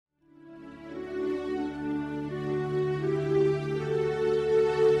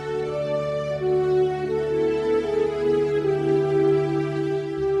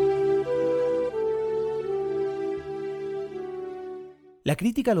La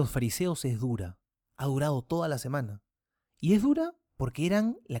crítica a los fariseos es dura, ha durado toda la semana. Y es dura porque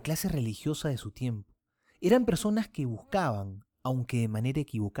eran la clase religiosa de su tiempo. Eran personas que buscaban, aunque de manera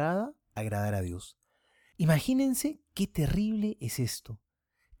equivocada, agradar a Dios. Imagínense qué terrible es esto.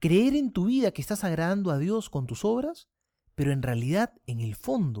 Creer en tu vida que estás agradando a Dios con tus obras, pero en realidad, en el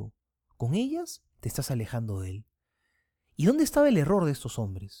fondo, con ellas te estás alejando de Él. ¿Y dónde estaba el error de estos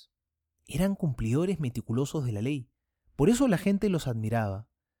hombres? Eran cumplidores meticulosos de la ley. Por eso la gente los admiraba.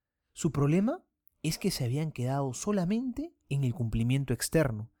 Su problema es que se habían quedado solamente en el cumplimiento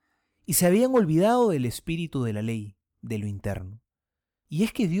externo y se habían olvidado del espíritu de la ley, de lo interno. Y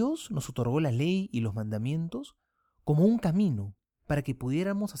es que Dios nos otorgó la ley y los mandamientos como un camino para que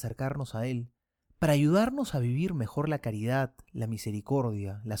pudiéramos acercarnos a Él, para ayudarnos a vivir mejor la caridad, la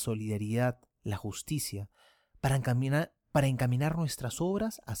misericordia, la solidaridad, la justicia, para encaminar nuestras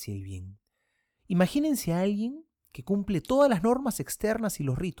obras hacia el bien. Imagínense a alguien que cumple todas las normas externas y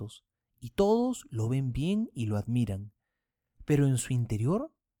los ritos, y todos lo ven bien y lo admiran, pero en su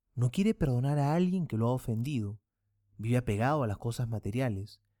interior no quiere perdonar a alguien que lo ha ofendido, vive apegado a las cosas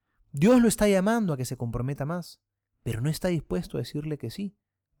materiales. Dios lo está llamando a que se comprometa más, pero no está dispuesto a decirle que sí,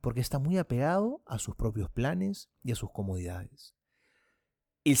 porque está muy apegado a sus propios planes y a sus comodidades.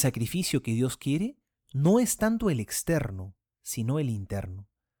 El sacrificio que Dios quiere no es tanto el externo, sino el interno.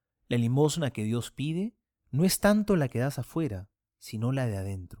 La limosna que Dios pide no es tanto la que das afuera, sino la de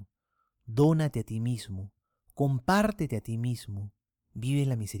adentro. Dónate a ti mismo, compártete a ti mismo, vive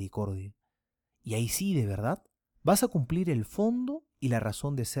la misericordia. Y ahí sí, de verdad, vas a cumplir el fondo y la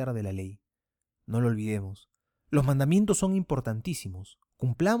razón de ser de la ley. No lo olvidemos. Los mandamientos son importantísimos,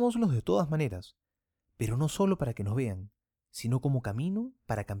 cumplámoslos de todas maneras, pero no solo para que nos vean, sino como camino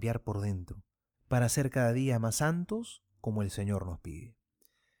para cambiar por dentro, para ser cada día más santos como el Señor nos pide.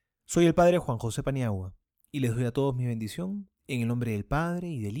 Soy el Padre Juan José Paniagua y les doy a todos mi bendición en el nombre del Padre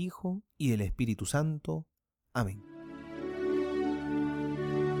y del Hijo y del Espíritu Santo. Amén.